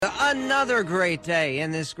Another great day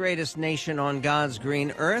in this greatest nation on God's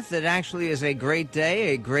green earth. It actually is a great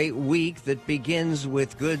day, a great week that begins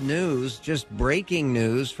with good news, just breaking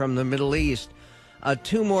news from the Middle East.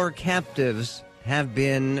 2 more captives have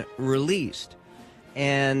been released.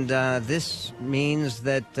 And this means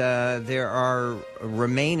that there are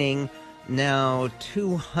remaining now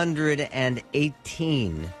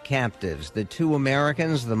 218 captives. The 2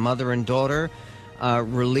 Americans, the mother and daughter,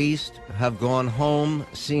 released, have gone home,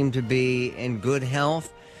 seem to be in good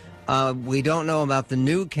health. We don't know about the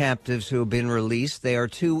new captives who have been released. They are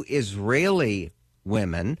 2 Israeli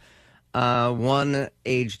women, one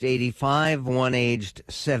aged 85, one aged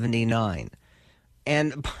 79.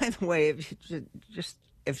 And by the way,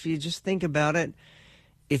 if you just think about it,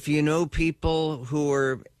 if you know people who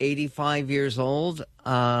are 85 years old,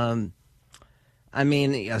 I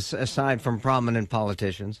mean, aside from prominent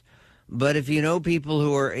politicians, but if you know people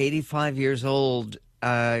who are 85 years old,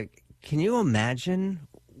 can you imagine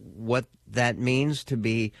what that means to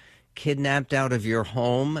be kidnapped out of your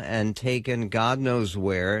home and taken God knows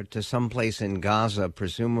where to someplace in Gaza,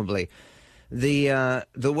 presumably? The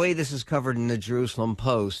way this is covered in the Jerusalem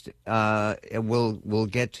Post, we'll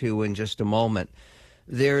get to in just a moment.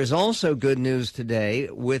 There is also good news today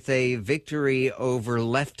with a victory over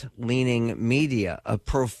left-leaning media, a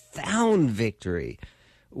profound victory,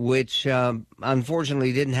 which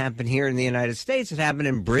unfortunately didn't happen here in the United States. It happened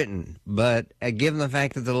in Britain. But given the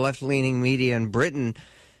fact that the left-leaning media in Britain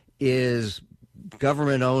is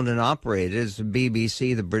government-owned and operated, it's the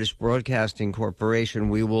BBC, the British Broadcasting Corporation,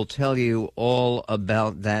 we will tell you all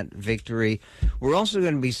about that victory. We're also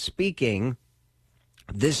going to be speaking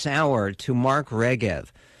this hour to Mark Regev,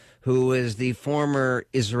 who is the former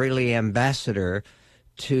Israeli ambassador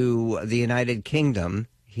to the United Kingdom.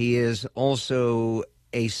 He is also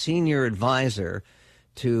a senior advisor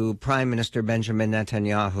to Prime Minister Benjamin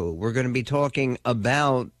Netanyahu. We're going to be talking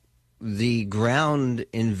about the ground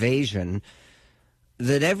invasion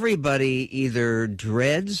that everybody either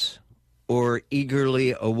dreads or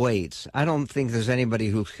eagerly awaits. I don't think there's anybody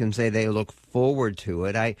who can say they look forward to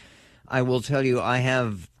it. I will tell you, I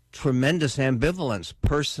have tremendous ambivalence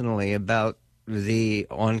personally about the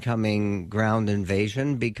oncoming ground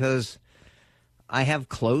invasion because I have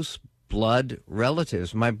close blood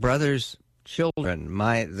relatives, my brother's children,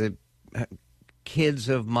 the kids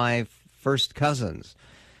of my first cousins,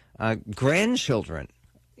 grandchildren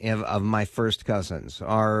of my first cousins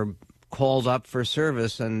are called up for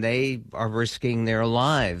service, and they are risking their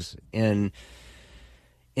lives in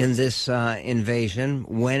this invasion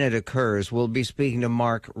when it occurs. We'll be speaking to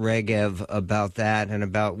Mark Regev about that and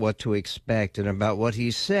about what to expect and about what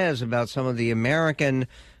he says about some of the American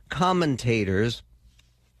commentators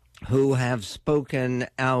who have spoken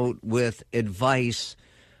out with advice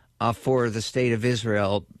for the state of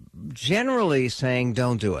Israel, generally saying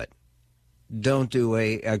don't do it. Don't do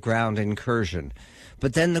a ground incursion.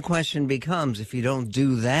 But then the question becomes, if you don't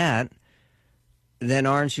do that, then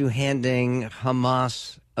aren't you handing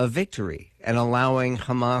Hamas a victory and allowing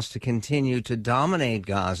Hamas to continue to dominate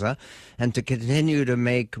Gaza and to continue to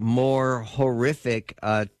make more horrific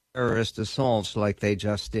terrorist assaults like they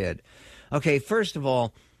just did? Okay, first of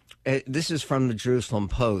all, this is from the Jerusalem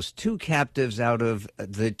Post. 2 captives out of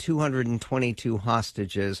the 222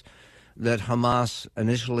 hostages that Hamas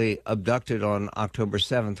initially abducted on October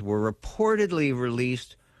 7th were reportedly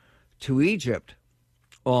released to Egypt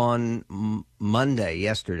on Monday,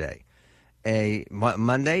 yesterday.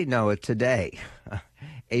 Monday? No, today.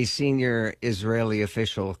 A senior Israeli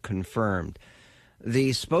official confirmed.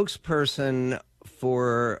 The spokesperson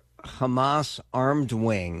for Hamas armed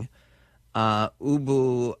wing,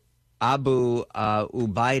 Abu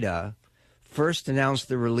Ubaida, first announced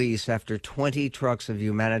the release after 20 trucks of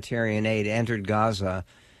humanitarian aid entered Gaza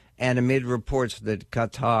and amid reports that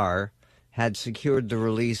Qatar had secured the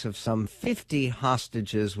release of some 50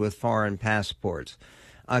 hostages with foreign passports.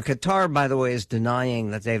 Qatar, by the way, is denying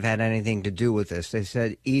that they've had anything to do with this. They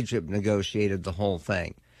said Egypt negotiated the whole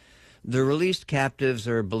thing. The released captives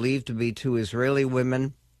are believed to be 2 Israeli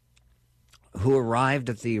women who arrived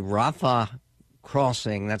at the Rafah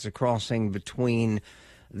crossing. That's a crossing between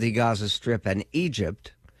the Gaza Strip and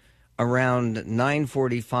Egypt around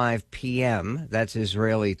 9:45 p.m. That's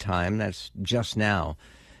Israeli time. That's just now.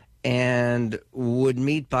 And would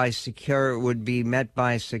be met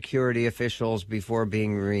by security officials before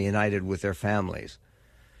being reunited with their families.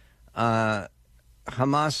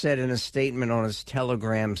 Hamas said in a statement on its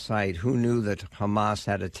Telegram site, who knew that Hamas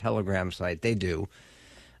had a Telegram site? They do.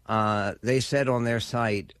 They said on their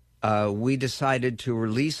site, we decided to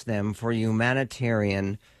release them for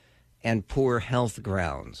humanitarian and poor health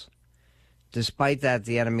grounds. Despite that,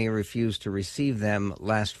 the enemy refused to receive them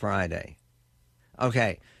last Friday.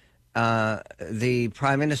 Okay. The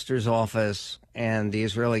Prime Minister's office and the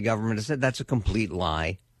Israeli government have said that's a complete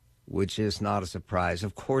lie, which is not a surprise.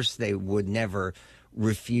 Of course, they would never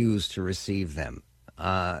refuse to receive them.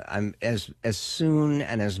 As soon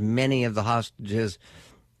and as many of the hostages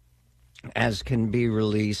as can be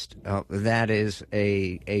released, that is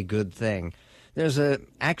a good thing. There's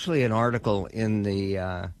actually an article in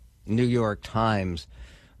the New York Times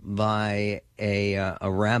by a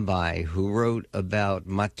rabbi who wrote about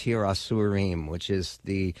Matir Asurim, which is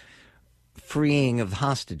the freeing of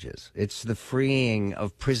hostages. It's the freeing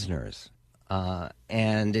of prisoners.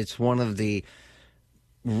 And it's one of the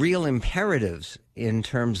real imperatives in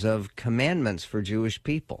terms of commandments for Jewish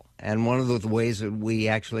people. And one of the ways that we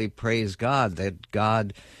actually praise God, that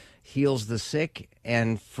God heals the sick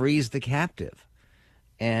and frees the captive.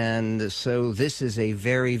 And so this is a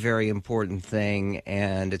very, very important thing,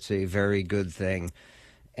 and it's a very good thing.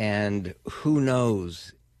 And who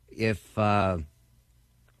knows if that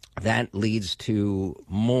leads to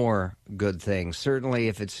more good things. Certainly,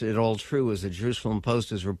 if it's at all true, as the Jerusalem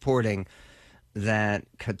Post is reporting, that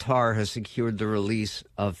Qatar has secured the release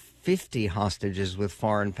of 50 hostages with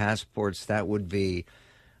foreign passports, that would be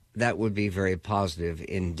very positive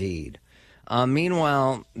indeed.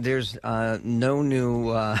 Meanwhile, there's no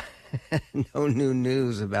new no new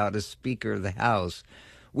news about a Speaker of the House.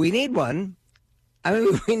 We need one. I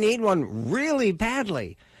mean, we need one really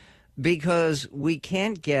badly, because we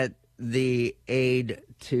can't get the aid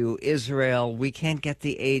to Israel. We can't get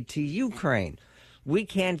the aid to Ukraine. We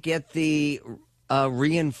can't get the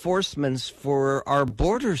reinforcements for our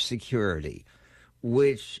border security,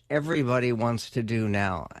 which everybody wants to do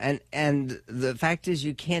now. And the fact is,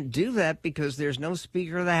 you can't do that because there's no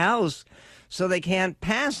Speaker of the House, so they can't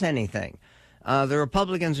pass anything. The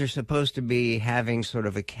Republicans are supposed to be having sort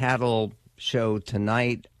of a cattle show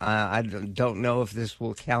tonight. I don't know if this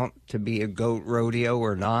will count to be a goat rodeo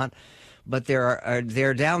or not, but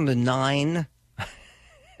they're down to 9.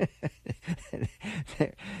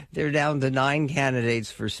 They're down to 9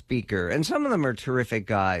 candidates for Speaker, and some of them are terrific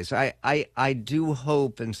guys. I do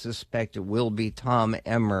hope and suspect it will be Tom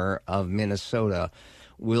Emmer of Minnesota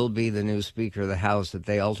will be the new Speaker of the House that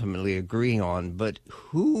they ultimately agree on, but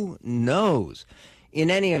who knows? In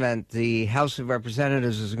any event, the House of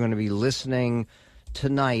Representatives is going to be listening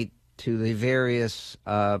tonight to the various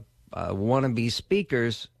wannabe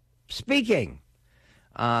speakers speaking,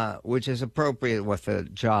 which is appropriate with a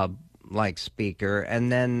job like Speaker.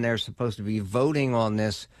 And then they're supposed to be voting on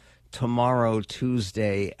this tomorrow,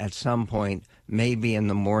 Tuesday, at some point, maybe in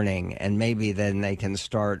the morning, and maybe then they can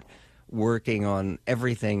start working on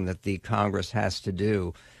everything that the Congress has to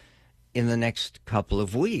do in the next couple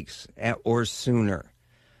of weeks or sooner.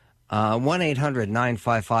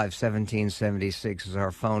 1-800-955-1776 is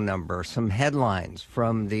our phone number. Some headlines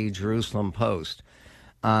from the Jerusalem Post.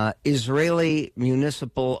 Israeli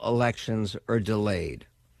municipal elections are delayed.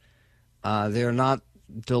 They're not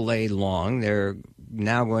delayed long. They're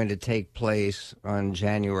now going to take place on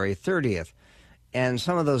January 30th. And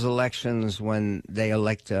some of those elections, when they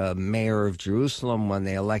elect a mayor of Jerusalem, when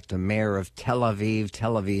they elect a mayor of Tel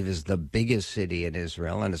Aviv is the biggest city in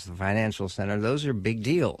Israel, and it's the financial center. Those are big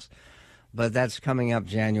deals. But that's coming up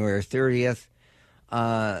January 30th.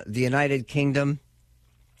 The United Kingdom,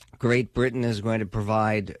 Great Britain is going to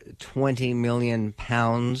provide £20 million.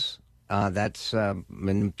 That's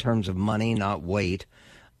in terms of money, not weight,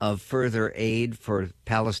 of further aid for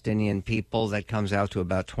Palestinian people. That comes out to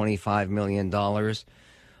about $25 million.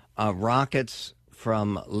 Rockets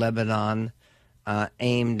from Lebanon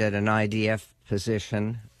aimed at an IDF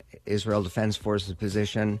position, Israel Defense Forces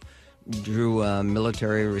position, drew a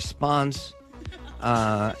military response.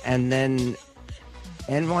 And then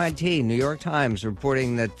NYT, New York Times,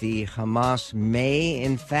 reporting that the Hamas may,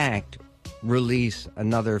 in fact, release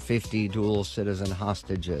another 50 dual citizen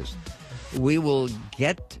hostages. We will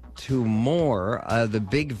get to more. The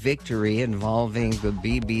big victory involving the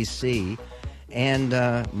BBC and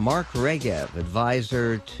Mark Regev,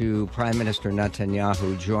 advisor to Prime Minister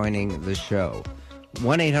Netanyahu, joining the show.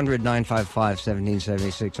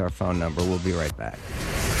 1-800-955-1776, our phone number. We'll be right back.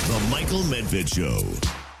 The Michael Medved Show.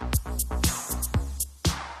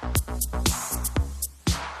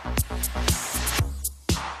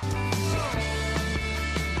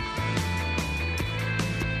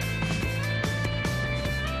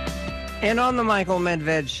 And on the Michael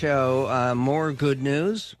Medved Show, more good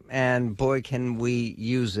news, and boy, can we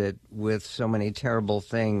use it with so many terrible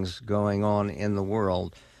things going on in the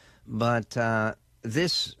world. But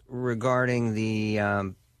this regarding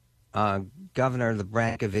the governor of the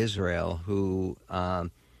Bank of Israel, who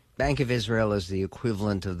Bank of Israel is the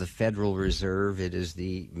equivalent of the Federal Reserve. It is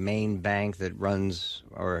the main bank that runs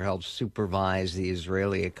or helps supervise the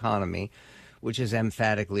Israeli economy, which is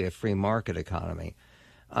emphatically a free market economy.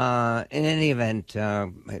 In any event,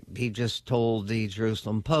 he just told the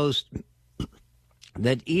Jerusalem Post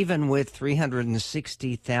that even with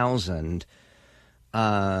 360,000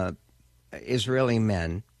 Israeli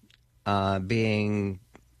men being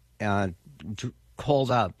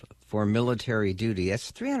called up for military duty,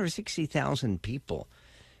 that's 360,000 people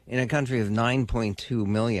in a country of 9.2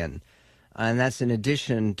 million. And that's in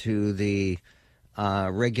addition to the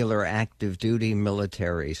regular active duty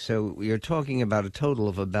military. So you're talking about a total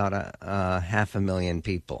of about 500,000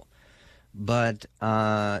 people. But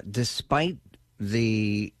despite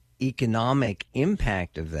the economic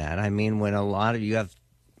impact of that, I mean, when you have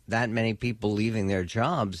that many people leaving their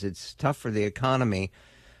jobs, it's tough for the economy.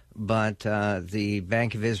 But the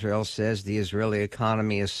Bank of Israel says the Israeli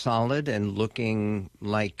economy is solid and looking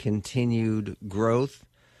like continued growth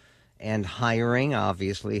and hiring.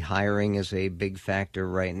 Obviously, hiring is a big factor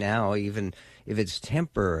right now, even if it's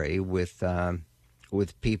temporary with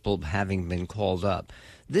people having been called up.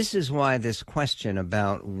 This is why this question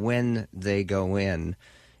about when they go in,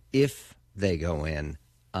 if they go in,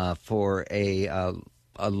 for a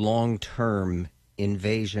long-term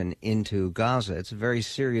invasion into Gaza, it's a very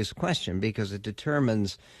serious question because it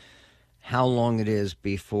determines how long it is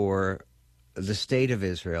before the state of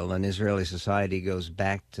Israel and Israeli society goes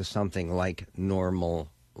back to something like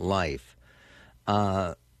normal life.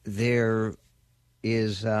 There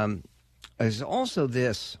is also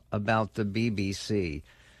this about the BBC,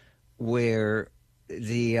 where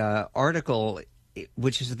the article,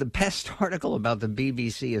 which is the best article about the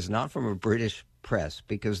BBC, is not from a British press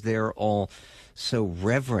because they're all so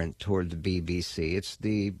reverent toward the BBC. It's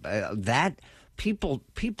the that people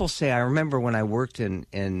say. I remember when I worked in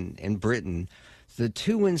Britain, the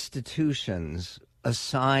two institutions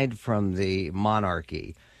aside from the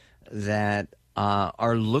monarchy that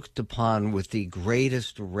are looked upon with the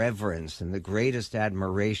greatest reverence and the greatest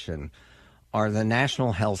admiration are the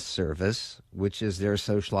National Health Service, which is their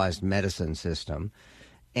socialized medicine system,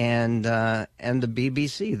 and the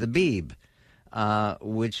BBC, the Beeb,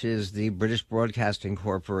 which is the British Broadcasting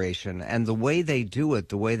Corporation. And the way they do it,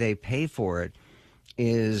 the way they pay for it,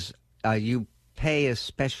 is you pay a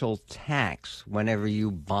special tax whenever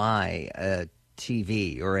you buy a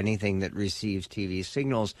TV or anything that receives TV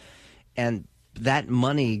signals, and that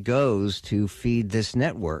money goes to feed this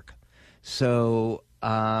network. So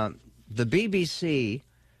the BBC,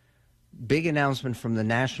 big announcement from the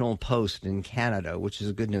National Post in Canada, which is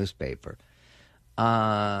a good newspaper.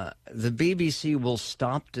 The BBC will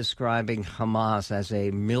stop describing Hamas as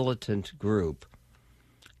a militant group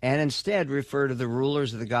and instead refer to the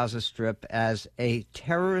rulers of the Gaza Strip as a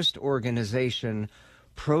terrorist organization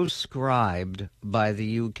proscribed by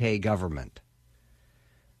the UK government.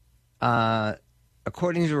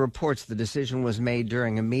 According to reports, the decision was made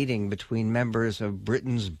during a meeting between members of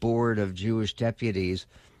Britain's Board of Jewish Deputies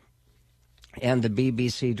and the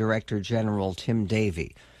BBC Director General Tim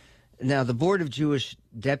Davie. Now, the Board of Jewish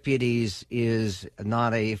Deputies is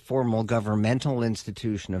not a formal governmental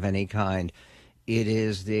institution of any kind. It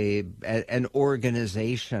is an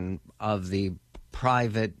organization of the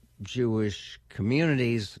private Jewish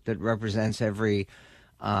communities that represents every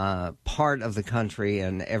part of the country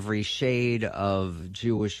and every shade of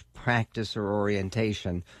Jewish practice or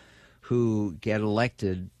orientation who get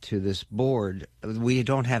elected to this board. We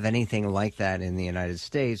don't have anything like that in the United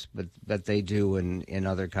States, but they do in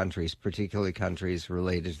other countries, particularly countries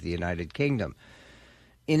related to the United Kingdom.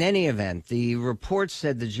 In any event, the report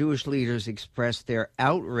said the Jewish leaders expressed their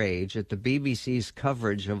outrage at the BBC's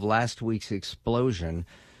coverage of last week's explosion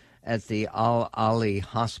at the Al-Ali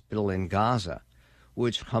hospital in Gaza,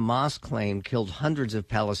 which Hamas claimed killed hundreds of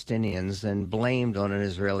Palestinians and blamed on an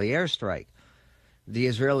Israeli airstrike. The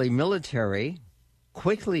Israeli military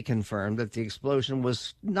quickly confirmed that the explosion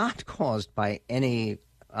was not caused by any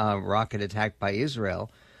rocket attack by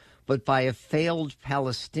Israel, but by a failed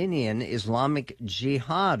Palestinian Islamic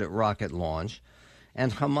Jihad rocket launch,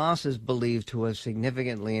 and Hamas is believed to have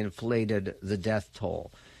significantly inflated the death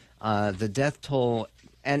toll. The death toll,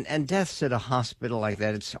 and deaths at a hospital like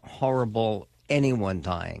that, it's horrible, anyone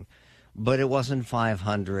dying, but it wasn't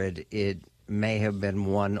 500. It may have been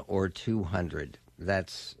 100 or 200.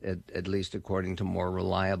 That's at least according to more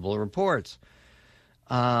reliable reports.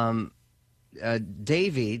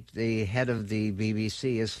 Davie, the head of the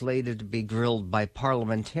BBC, is slated to be grilled by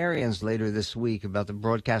parliamentarians later this week about the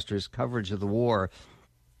broadcaster's coverage of the war.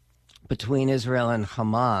 between Israel and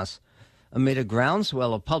Hamas amid a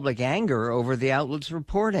groundswell of public anger over the outlet's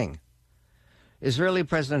reporting. Israeli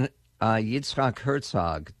President Yitzhak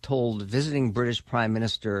Herzog told visiting British Prime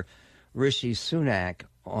Minister Rishi Sunak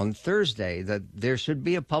on Thursday that there should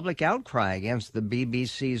be a public outcry against the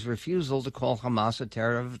BBC's refusal to call Hamas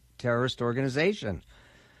a terrorist organization.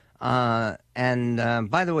 By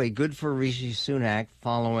the way, good for Rishi Sunak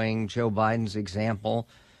following Joe Biden's example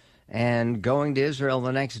and going to Israel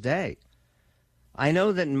the next day. I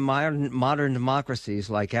know that in modern democracies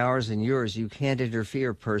like ours and yours, you can't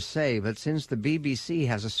interfere per se, but since the BBC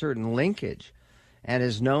has a certain linkage and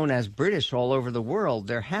is known as British all over the world,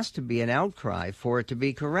 there has to be an outcry for it to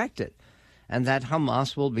be corrected, and that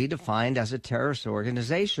Hamas will be defined as a terrorist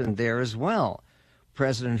organization there as well,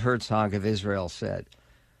 President Herzog of Israel said.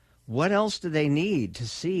 What else do they need to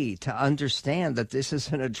see to understand that this is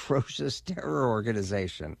an atrocious terror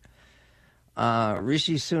organization?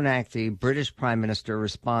 Rishi Sunak, the British Prime Minister,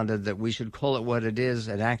 responded that we should call it what it is,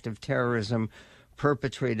 an act of terrorism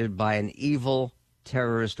perpetrated by an evil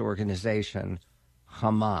terrorist organization,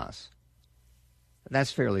 Hamas.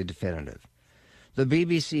 That's fairly definitive. The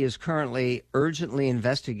BBC is currently urgently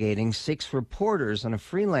investigating 6 reporters and a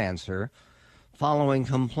freelancer following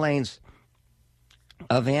complaints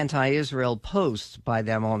of anti-Israel posts by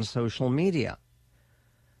them on social media.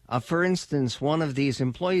 For instance, one of these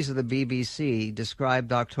employees of the BBC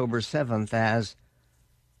described October 7th as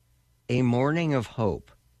a morning of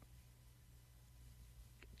hope.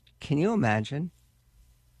 Can you imagine?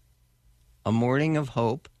 A morning of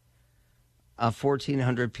hope,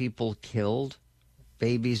 1,400 people killed,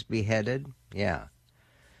 babies beheaded. Yeah.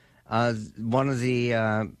 One of the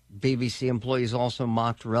BBC employees also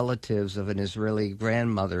mocked relatives of an Israeli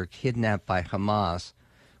grandmother kidnapped by Hamas,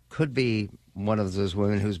 could be one of those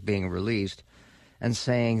women who's being released, and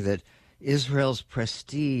saying that Israel's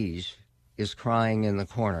prestige is crying in the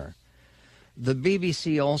corner. The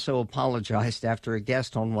BBC also apologized after a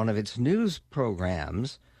guest on one of its news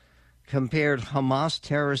programs compared Hamas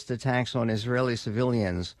terrorist attacks on Israeli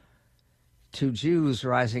civilians to Jews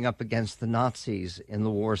rising up against the Nazis in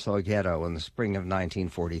the Warsaw Ghetto in the spring of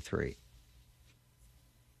 1943.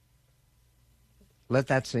 Let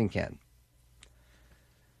that sink in.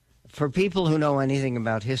 For people who know anything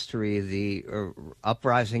about history, the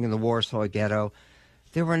uprising in the Warsaw Ghetto,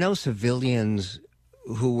 there were no civilians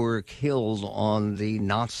who were killed on the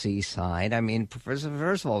Nazi side. I mean, first of all,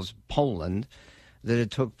 it was Poland that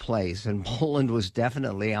it took place, and Poland was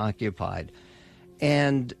definitely occupied.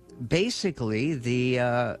 And basically,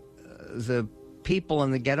 the people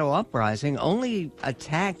in the ghetto uprising only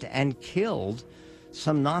attacked and killed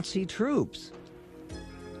some Nazi troops.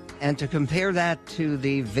 And to compare that to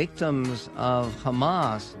the victims of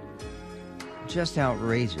Hamas, just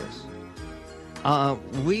outrageous.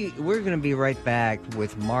 We're going to be right back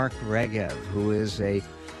with Mark Regev, who is a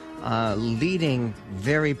leading,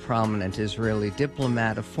 very prominent Israeli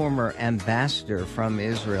diplomat, a former ambassador from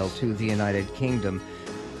Israel to the United Kingdom.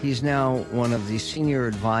 He's now one of the senior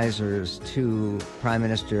advisors to Prime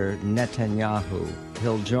Minister Netanyahu.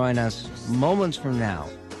 He'll join us moments from now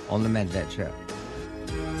on The Medved Show.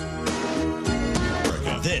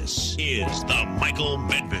 This is The Michael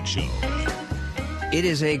Medved Show. It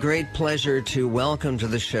is a great pleasure to welcome to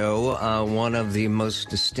the show one of the most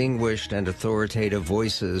distinguished and authoritative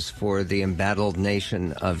voices for the embattled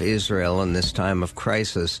nation of Israel in this time of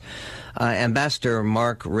crisis. Ambassador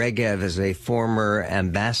Mark Regev is a former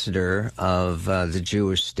ambassador of the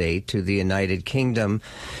Jewish state to the United Kingdom.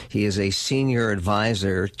 He is a senior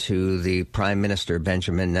advisor to the Prime Minister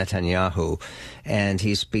Benjamin Netanyahu, and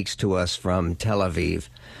he speaks to us from Tel Aviv.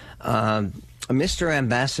 Mr.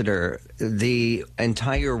 Ambassador, the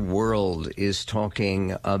entire world is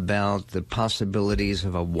talking about the possibilities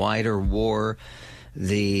of a wider war,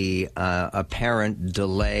 the apparent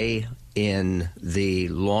delay in the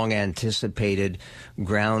long-anticipated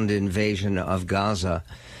ground invasion of Gaza.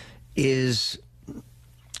 Is,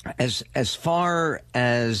 as far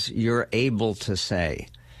as you're able to say,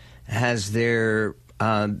 has there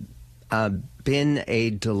been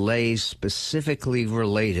a delay specifically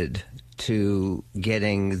related to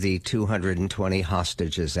getting the 220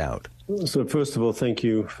 hostages out? So first of all, thank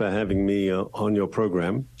you for having me on your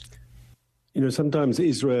program. You know, sometimes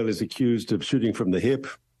Israel is accused of shooting from the hip,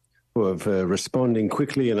 of responding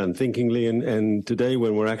quickly and unthinkingly, and today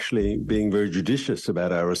when we're actually being very judicious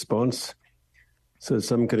about our response, so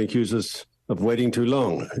some can accuse us of waiting too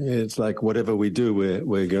long. It's like whatever we do,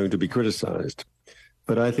 we're going to be criticized.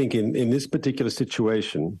 But I think in this particular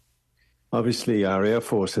situation, obviously, our Air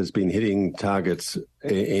Force has been hitting targets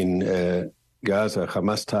in Gaza,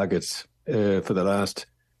 Hamas targets, for the last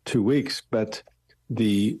 2 weeks. But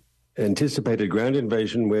the anticipated ground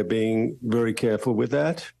invasion, we're being very careful with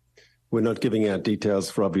that. We're not giving out details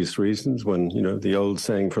for obvious reasons. When, the old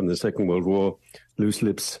saying from the Second World War, loose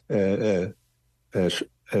lips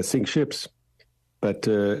sink ships. But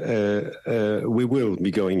we will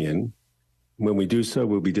be going in. When we do so,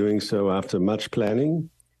 we'll be doing so after much planning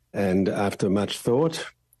and after much thought,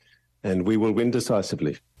 and we will win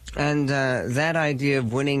decisively. And that idea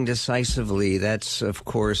of winning decisively, that's, of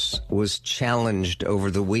course, was challenged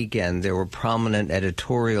over the weekend. There were prominent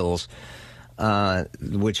editorials,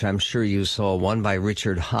 which I'm sure you saw, one by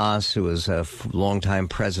Richard Haas, who was a longtime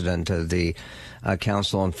president of the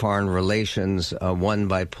Council on Foreign Relations, one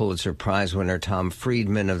by Pulitzer Prize winner Tom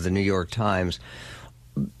Friedman of the New York Times.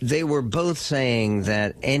 They were both saying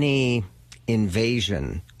that any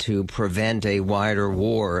invasion to prevent a wider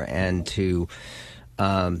war and to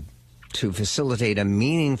facilitate a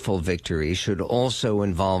meaningful victory should also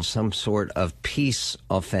involve some sort of peace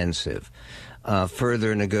offensive,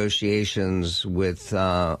 further negotiations with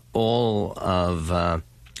all of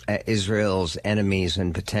Israel's enemies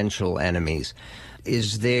and potential enemies.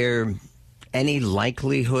 Is there any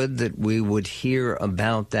likelihood that we would hear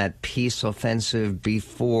about that peace offensive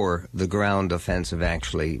before the ground offensive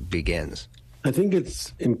actually begins? I think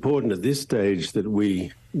it's important at this stage that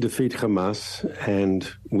we defeat Hamas,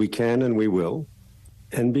 and we can and we will.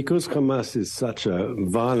 And because Hamas is such a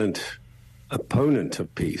violent opponent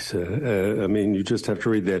of peace, you just have to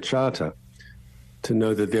read their charter to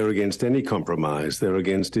know that they're against any compromise. They're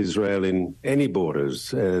against Israel in any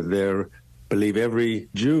borders. They believe every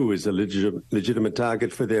Jew is a legitimate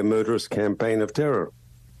target for their murderous campaign of terror.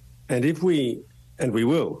 And if we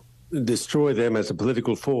will, destroy them as a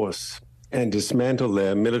political force and dismantle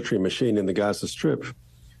their military machine in the Gaza Strip,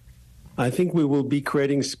 I think we will be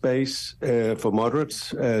creating space for moderates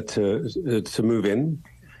to move in.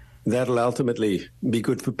 That'll ultimately be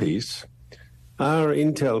good for peace. Our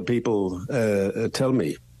intel people tell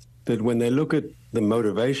me that when they look at the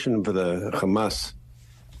motivation for the Hamas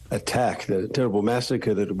attack, the terrible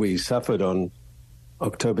massacre that we suffered on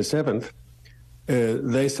October 7th,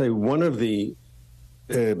 they say one of the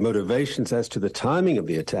motivations as to the timing of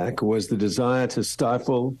the attack was the desire to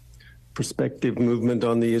stifle prospective movement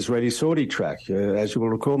on the Israeli-Saudi track. As you will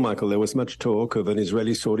recall, Michael, there was much talk of an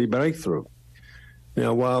Israeli-Saudi breakthrough.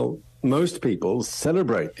 Now, while most people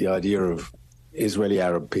celebrate the idea of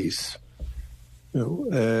Israeli-Arab peace, for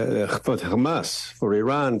Hamas, for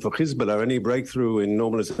Iran, for Hezbollah, any breakthrough in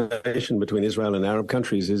normalization between Israel and Arab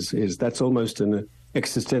countries is that's almost an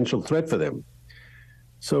existential threat for them.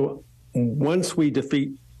 So once we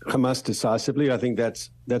defeat Hamas decisively, I think that's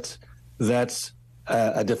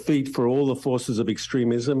a defeat for all the forces of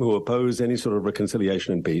extremism who oppose any sort of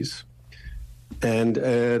reconciliation and peace. And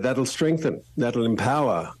that'll strengthen, that'll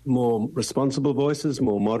empower more responsible voices,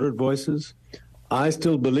 more moderate voices. I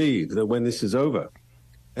still believe that when this is over,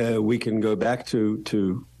 we can go back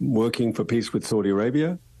to working for peace with Saudi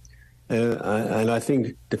Arabia. And I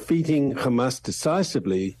think defeating Hamas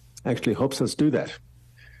decisively actually helps us do that,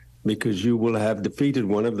 because you will have defeated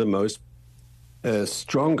one of the most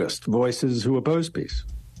strongest voices who oppose peace.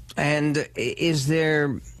 And is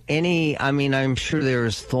there any, I'm sure there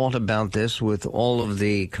is thought about this with all of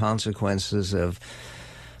the consequences of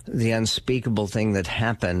the unspeakable thing that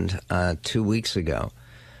happened 2 weeks ago.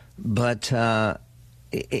 But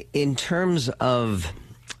in terms of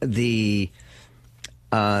the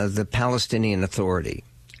Palestinian Authority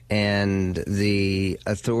and the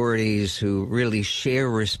authorities who really share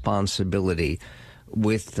responsibility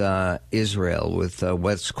with Israel, with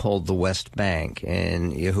what's called the West Bank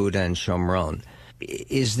and Yehuda and Shomron,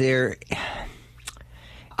 is there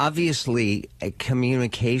obviously a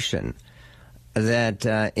communication that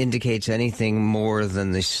indicates anything more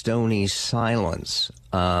than the stony silence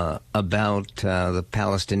about the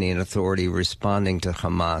Palestinian Authority responding to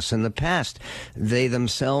Hamas? In the past, they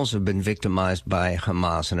themselves have been victimized by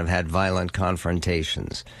Hamas and have had violent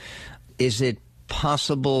confrontations. Is it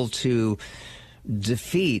possible to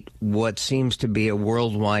defeat what seems to be a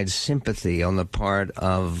worldwide sympathy on the part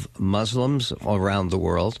of Muslims around the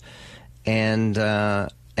world, and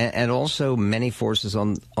also many forces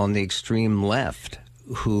on the extreme left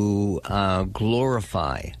who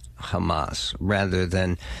glorify Hamas rather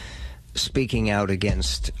than speaking out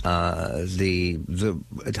against the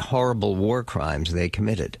horrible war crimes they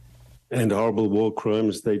committed? And horrible war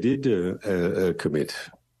crimes they did commit.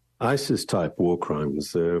 ISIS-type war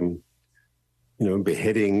crimes,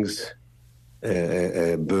 beheadings,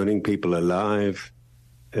 burning people alive,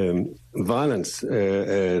 violence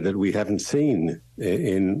that we haven't seen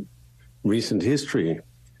in recent history.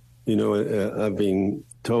 I've been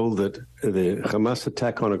told that the Hamas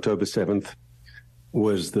attack on October 7th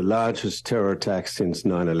was the largest terror attack since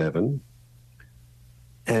 9/11,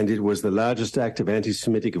 and it was the largest act of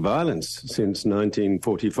anti-Semitic violence since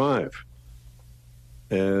 1945.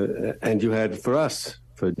 And you had, for us,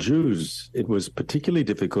 for Jews, it was particularly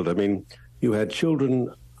difficult. I mean, you had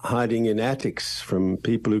children hiding in attics from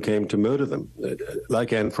people who came to murder them,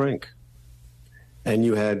 like Anne Frank. And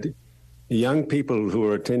you had young people who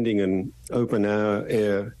were attending an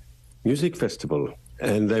open-air music festival,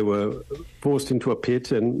 and they were forced into a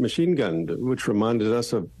pit and machine gunned, which reminded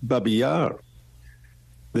us of Babi Yar.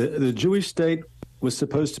 The Jewish state was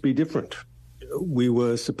supposed to be different. We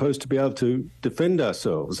were supposed to be able to defend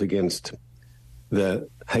ourselves against the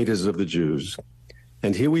haters of the Jews.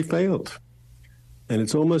 And here we failed. And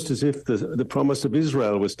it's almost as if the promise of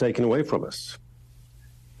Israel was taken away from us.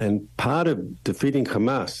 And part of defeating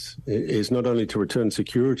Hamas is not only to return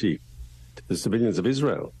security to the civilians of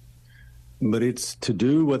Israel, but it's to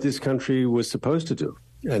do what this country was supposed to do.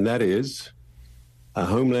 And that is a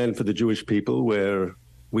homeland for the Jewish people where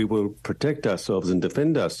we will protect ourselves and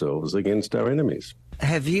defend ourselves against our enemies.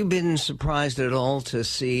 Have you been surprised at all to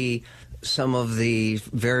see some of the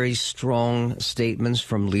very strong statements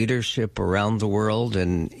from leadership around the world,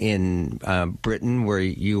 and in Britain, where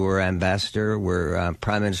you were ambassador, where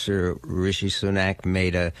Prime Minister Rishi Sunak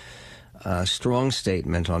made a strong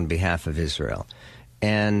statement on behalf of Israel?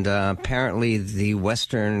 And apparently the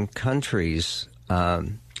Western countries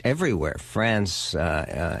everywhere, France,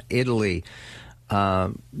 Italy,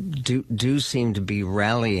 do seem to be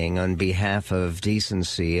rallying on behalf of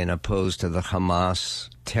decency and opposed to the Hamas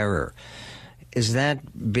terror. Has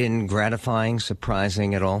that been gratifying,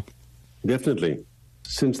 surprising at all? Definitely.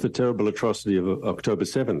 Since the terrible atrocity of October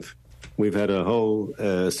 7th, we've had a whole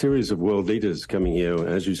series of world leaders coming here,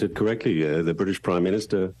 as you said correctly, the British Prime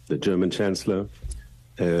Minister, the German Chancellor,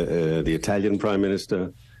 the Italian Prime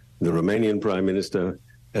Minister, the Romanian Prime Minister,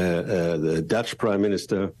 the Dutch Prime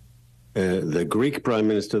Minister, the Greek Prime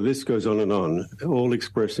Minister. List goes on, all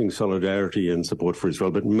expressing solidarity and support for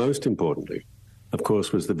Israel. But most importantly, of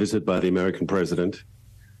course, was the visit by the American president,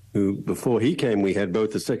 who, before he came, we had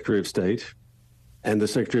both the Secretary of State and the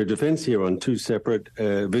Secretary of Defense here on two separate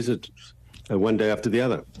visits, one day after the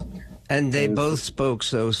other. And they both spoke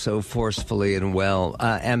so forcefully and well.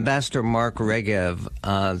 Ambassador Mark Regev,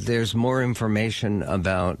 there's more information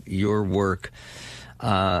about your work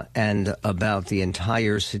and about the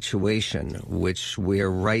entire situation, which we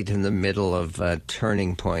are right in the middle of a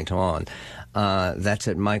turning point on. That's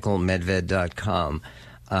at michaelmedved.com.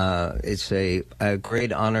 It's a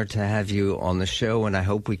great honor to have you on the show, and I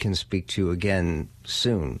hope we can speak to you again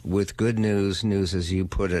soon with good news, as you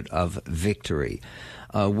put it, of victory.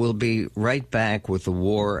 We'll be right back with the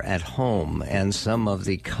war at home and some of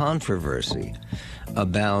the controversy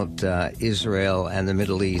about Israel and the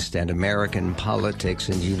Middle East and American politics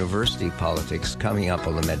and university politics coming up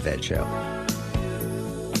on the Medved Show.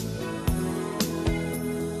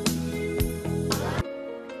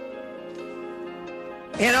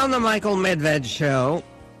 And on the Michael Medved Show,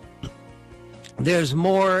 there's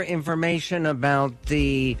more information about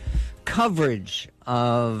the coverage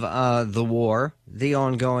of the war, the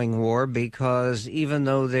ongoing war, because even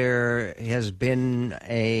though there has been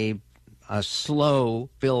a slow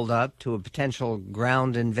build-up to a potential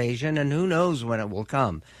ground invasion, and who knows when it will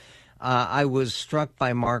come, I was struck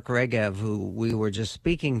by Mark Regev, who we were just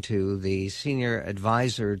speaking to, the senior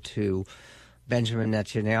advisor to Benjamin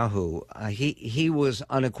Netanyahu. He was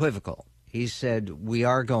unequivocal. He said, we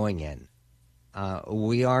are going in.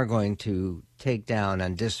 We are going to take down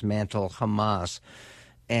and dismantle Hamas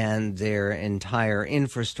and their entire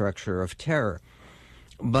infrastructure of terror.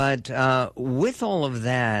 But with all of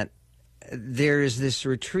that, there is this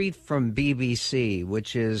retreat from BBC,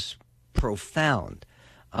 which is profound,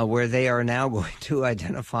 where they are now going to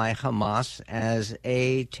identify Hamas as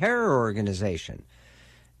a terror organization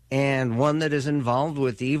and one that is involved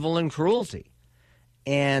with evil and cruelty.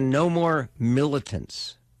 And no more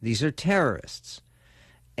militants. These are terrorists.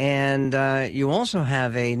 And you also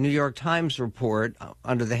have a New York Times report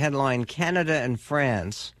under the headline, Canada and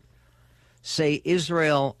France say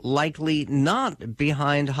Israel likely not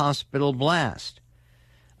behind hospital blast.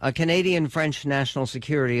 Canadian French national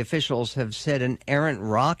security officials have said an errant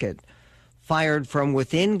rocket fired from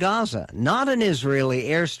within Gaza, not an Israeli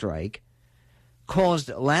airstrike, caused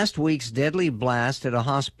last week's deadly blast at a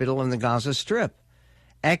hospital in the Gaza Strip,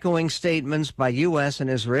 echoing statements by U.S. and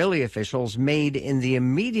Israeli officials made in the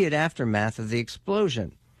immediate aftermath of the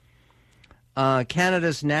explosion.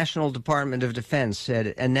 Canada's National Department of Defense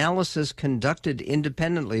said analysis conducted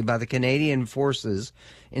independently by the Canadian Forces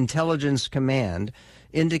Intelligence Command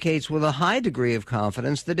indicates with a high degree of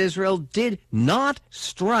confidence that Israel did not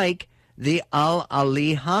strike the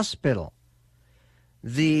Al-Ali hospital.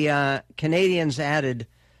 The Canadians added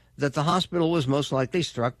that the hospital was most likely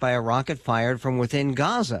struck by a rocket fired from within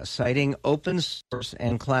Gaza, citing open source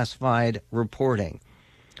and classified reporting.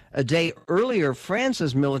 A day earlier,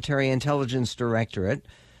 France's military intelligence directorate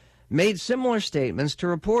made similar statements to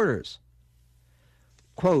reporters.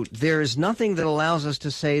 Quote, "There is nothing that allows us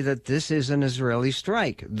to say that this is an Israeli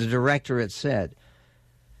strike," the directorate said.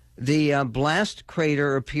 The blast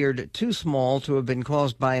crater appeared too small to have been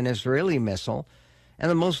caused by an Israeli missile,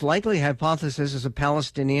 and the most likely hypothesis is a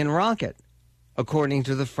Palestinian rocket, according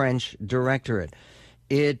to the French directorate.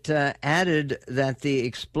 It added that the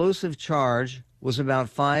explosive charge was about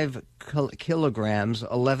 5 kilograms,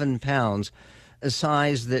 11 pounds, a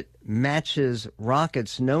size that matches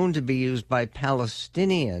rockets known to be used by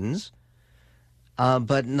Palestinians,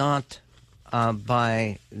 but not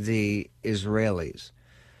by the Israelis.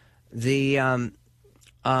 The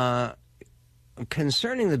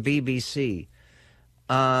concerning the BBC,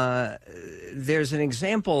 there's an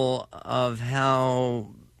example of how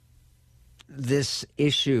this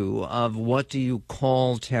issue of what do you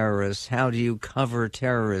call terrorists, how do you cover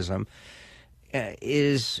terrorism,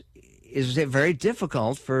 is very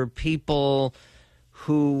difficult for people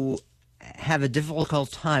who have a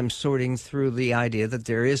difficult time sorting through the idea that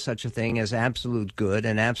there is such a thing as absolute good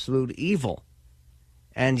and absolute evil.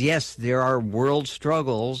 And yes, there are world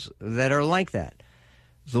struggles that are like that.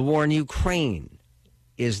 The war in Ukraine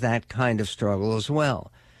is that kind of struggle as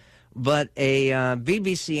well. But a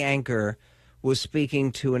BBC anchor was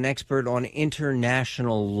speaking to an expert on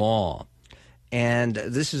international law. And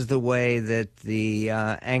this is the way that the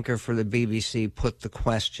anchor for the BBC put the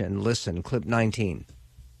question. Listen, clip 19.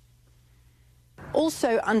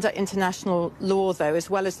 Also under international law, though, as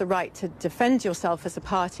well as the right to defend yourself as a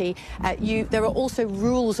party, there are also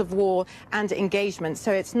rules of war and engagement.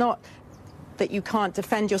 So it's not that you can't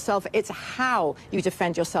defend yourself, it's how you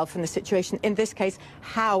defend yourself in the situation. In this case,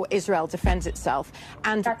 how Israel defends itself.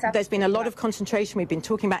 And there's been a lot of concentration. We've been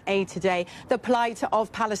talking about aid today. The plight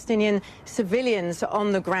of Palestinian civilians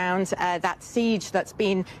on the ground, that siege that's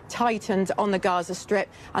been tightened on the Gaza Strip.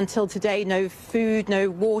 Until today, no food,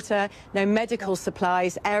 no water, no medical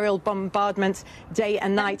supplies, aerial bombardments day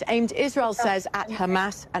and night, aimed, Israel says, at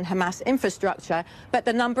Hamas and Hamas infrastructure. But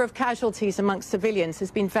the number of casualties amongst civilians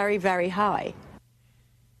has been very, very high.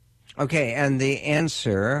 Okay, and the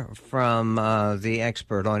answer from the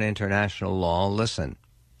expert on international law, listen.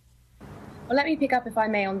 Well, let me pick up, if I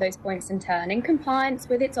may, on those points in turn. In compliance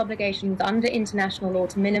with its obligations under international law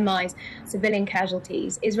to minimize civilian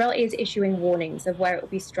casualties, Israel is issuing warnings of where it will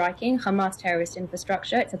be striking Hamas terrorist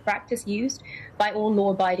infrastructure. It's a practice used by all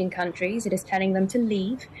law-abiding countries. It is telling them to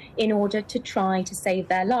leave in order to try to save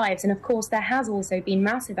their lives. And of course, there has also been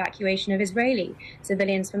mass evacuation of Israeli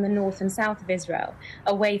civilians from the north and south of Israel,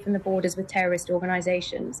 away from the borders with terrorist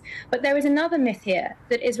organizations. But there is another myth here,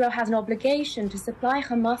 that Israel has an obligation to supply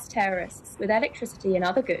Hamas terrorists with electricity and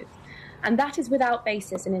other goods, and that is without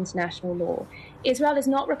basis in international law. Israel is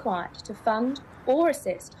not required to fund or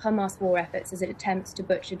assist Hamas war efforts as it attempts to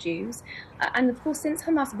butcher Jews. And of course, since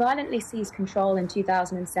Hamas violently seized control in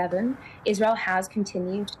 2007, Israel has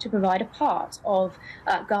continued to provide a part of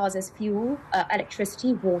Gaza's fuel,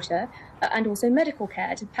 electricity, water, and also medical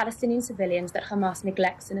care to Palestinian civilians that Hamas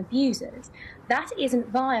neglects and abuses. That isn't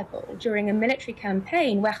viable during a military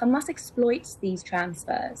campaign where Hamas exploits these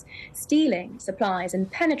transfers, stealing supplies and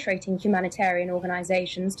penetrating humanitarian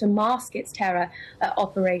organizations to mask its terror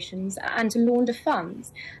operations and to launder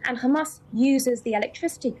funds. And Hamas uses the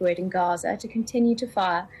electricity grid in Gaza to continue to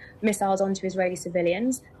fire missiles onto Israeli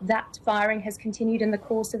civilians. That firing has continued in the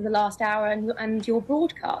course of the last hour and your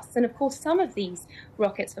broadcasts. And of course, some of these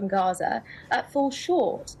rockets from Gaza fall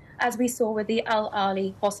short, as we saw with the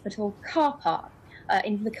Al-Ali hospital car park.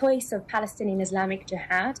 In the case of Palestinian Islamic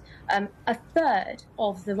Jihad, a third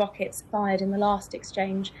of the rockets fired in the last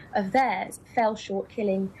exchange of theirs fell short,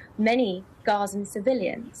 killing many Gazan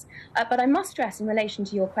civilians. But I must stress, in relation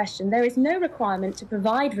to your question, there is no requirement to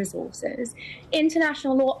provide resources.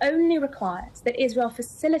 International law only requires that Israel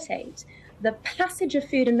facilitate the passage of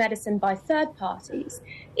food and medicine by third parties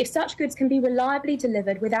if such goods can be reliably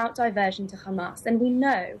delivered without diversion to Hamas. And we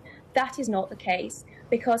know that is not the case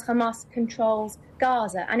because Hamas controls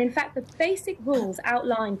Gaza. And in fact, the basic rules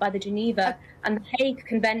outlined by the Geneva and the Hague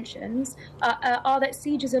Conventions are that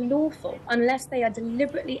sieges are lawful unless they are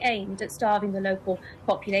deliberately aimed at starving the local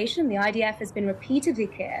population. The IDF has been repeatedly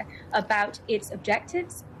clear about its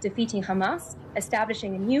objectives: defeating Hamas,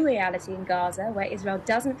 establishing a new reality in Gaza where Israel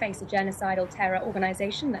doesn't face a genocidal terror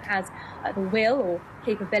organization that has the will or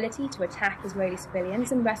capability to attack Israeli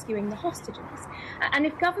civilians, and rescuing the hostages. And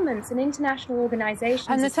if governments and international organizations...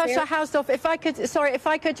 And Natasha Hausdorff, if I could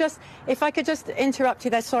just interrupt you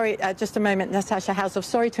there. Sorry, just a moment, Natasha Hausdorff.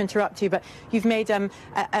 Sorry to interrupt you, but you've made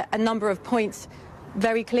a number of points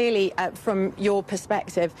very clearly from your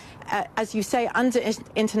perspective. As you say, under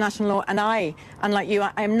international law, and I, unlike you,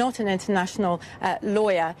 I am not an international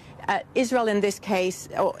lawyer. Israel in this case,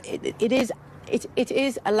 it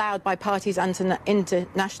is allowed by parties under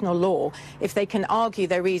international law, if they can argue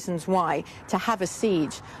their reasons why, to have a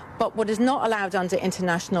siege. But what is not allowed under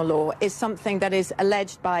international law is something that is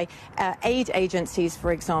alleged by aid agencies,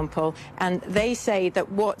 for example, and they say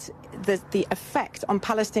that what the effect on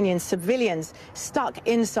Palestinian civilians stuck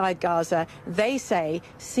inside Gaza, they say,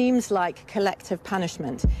 seems like collective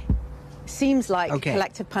punishment. Seems like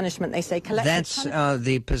collective punishment. They say collective punishment. That's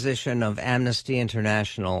the position of Amnesty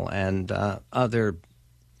International and other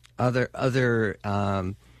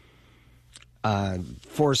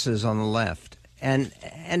forces on the left. And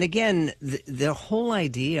again, the whole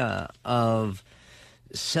idea of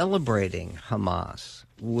celebrating Hamas,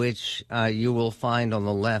 which you will find on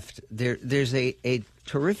the left, there's a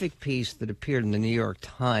terrific piece that appeared in the New York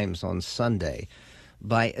Times on Sunday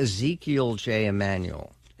by Ezekiel J.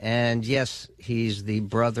 Emanuel. And yes, he's the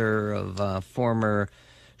brother of former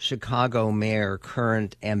Chicago mayor,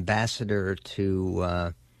 current ambassador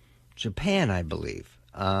to Japan, I believe,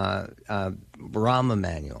 Rahm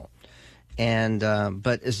Emanuel. And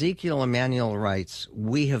but Ezekiel Emanuel writes,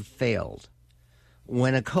 "We have failed.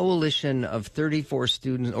 When a coalition of 34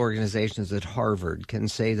 student organizations at Harvard can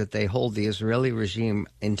say that they hold the Israeli regime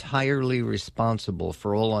entirely responsible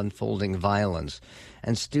for all unfolding violence,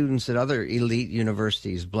 and students at other elite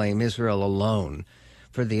universities blame Israel alone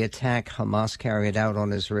for the attack Hamas carried out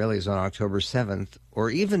on Israelis on October 7th, or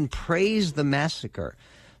even praise the massacre,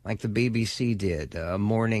 like the BBC did, a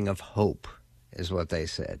morning of hope, is what they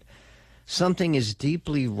said. Something is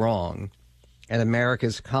deeply wrong at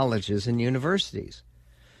America's colleges and universities.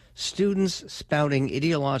 Students spouting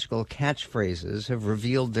ideological catchphrases have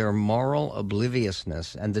revealed their moral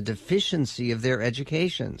obliviousness and the deficiency of their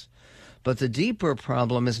educations. But the deeper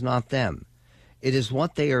problem is not them. It is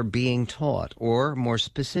what they are being taught, or more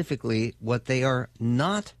specifically, what they are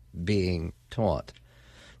not being taught.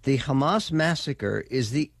 The Hamas massacre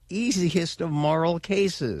is the easiest of moral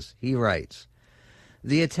cases," he writes.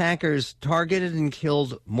 The attackers targeted and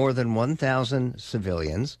killed more than 1,000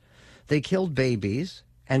 civilians. They killed babies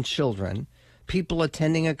and children, people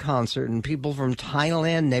attending a concert, and people from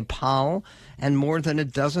Thailand, Nepal, and more than a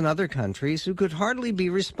dozen other countries who could hardly be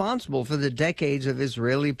responsible for the decades of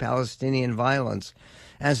Israeli-Palestinian violence,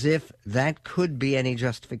 as if that could be any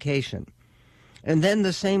justification. And then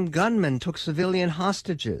the same gunmen took civilian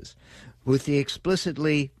hostages with the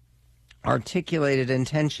explicitly articulated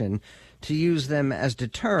intention to use them as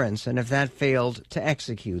deterrents, and if that failed, to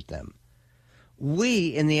execute them.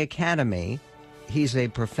 We in the academy, he's a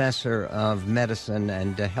professor of medicine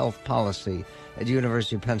and health policy at the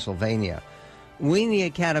University of Pennsylvania, we in the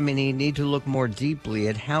academy need to look more deeply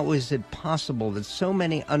at how is it possible that so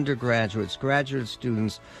many undergraduates, graduate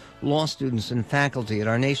students, law students, and faculty at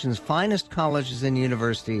our nation's finest colleges and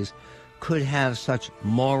universities could have such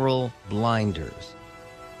moral blinders.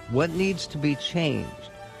 What needs to be changed?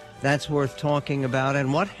 That's worth talking about.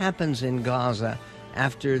 And what happens in Gaza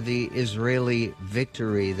after the Israeli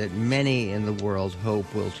victory that many in the world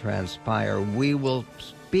hope will transpire? We will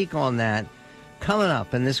speak on that coming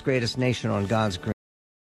up in This Greatest Nation on God's Green.